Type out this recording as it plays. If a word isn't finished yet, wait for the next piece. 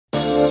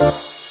Hi,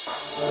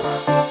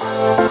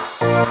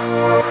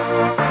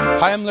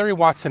 I'm Larry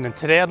Watson, and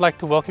today I'd like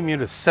to welcome you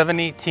to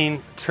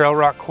 718 Trail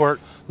Rock Court,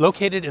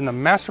 located in the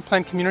master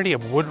plan community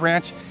of Wood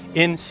Ranch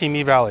in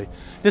Simi Valley.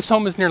 This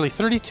home is nearly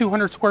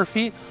 3,200 square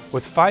feet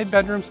with 5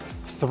 bedrooms,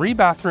 3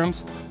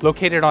 bathrooms,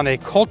 located on a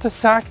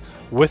cul-de-sac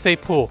with a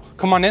pool.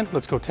 Come on in,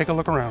 let's go take a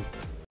look around.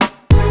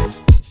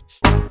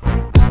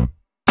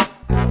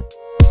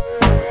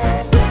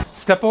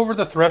 Step over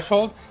the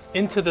threshold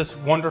into this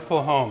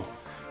wonderful home.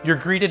 You're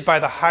greeted by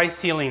the high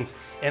ceilings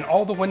and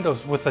all the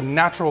windows with the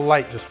natural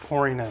light just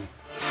pouring in.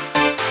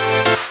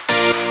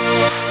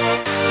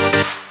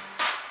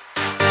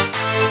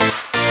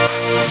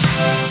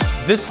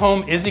 This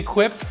home is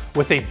equipped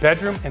with a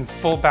bedroom and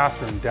full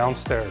bathroom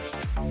downstairs.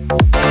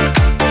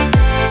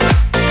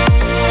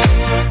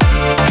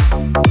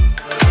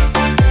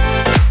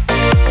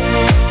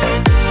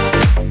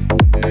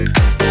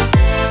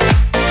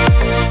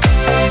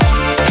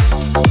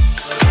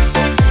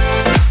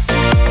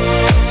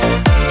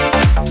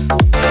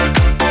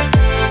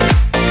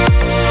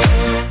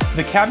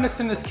 The cabinets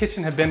in this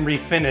kitchen have been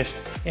refinished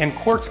and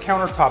quartz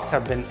countertops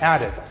have been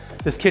added.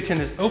 This kitchen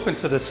is open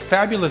to this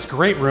fabulous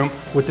great room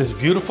with this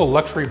beautiful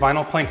luxury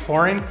vinyl plank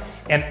flooring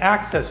and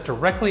access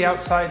directly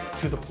outside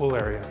to the pool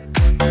area.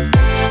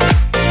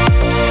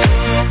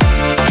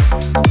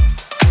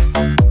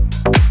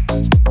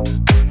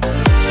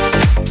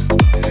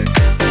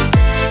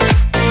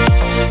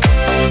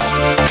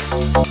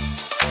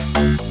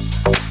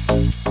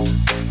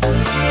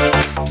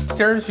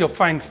 Upstairs, you'll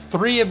find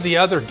 3 of the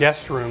other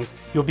guest rooms.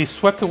 You'll be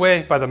swept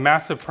away by the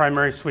massive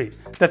primary suite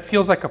that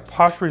feels like a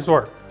posh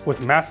resort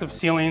with massive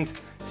ceilings,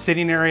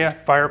 sitting area,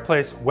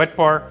 fireplace, wet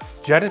bar,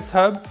 jetted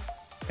tub,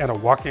 and a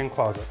walk-in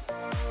closet.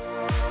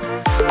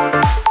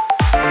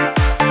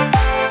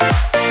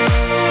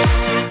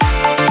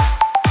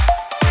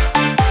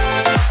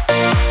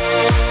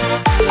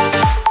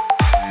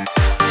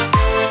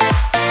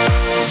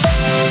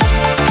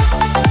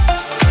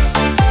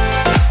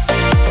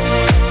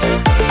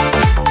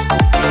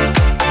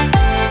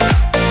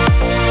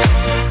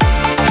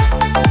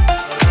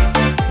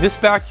 This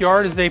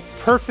backyard is a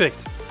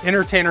perfect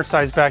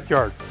entertainer-sized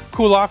backyard.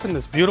 Cool off in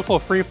this beautiful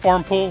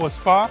free-form pool with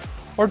spa,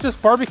 or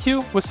just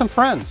barbecue with some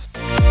friends.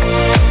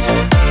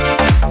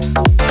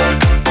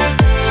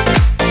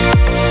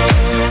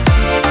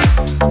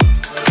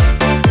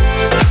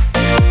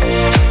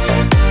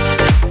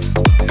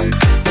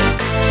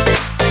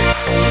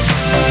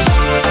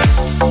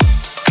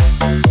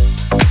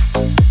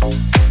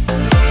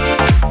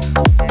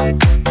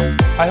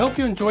 I hope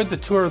you enjoyed the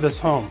tour of this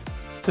home.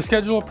 To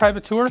schedule a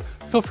private tour,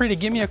 feel free to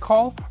give me a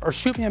call or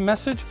shoot me a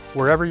message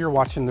wherever you're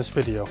watching this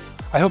video.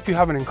 I hope you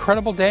have an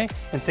incredible day,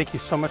 and thank you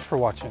so much for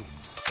watching.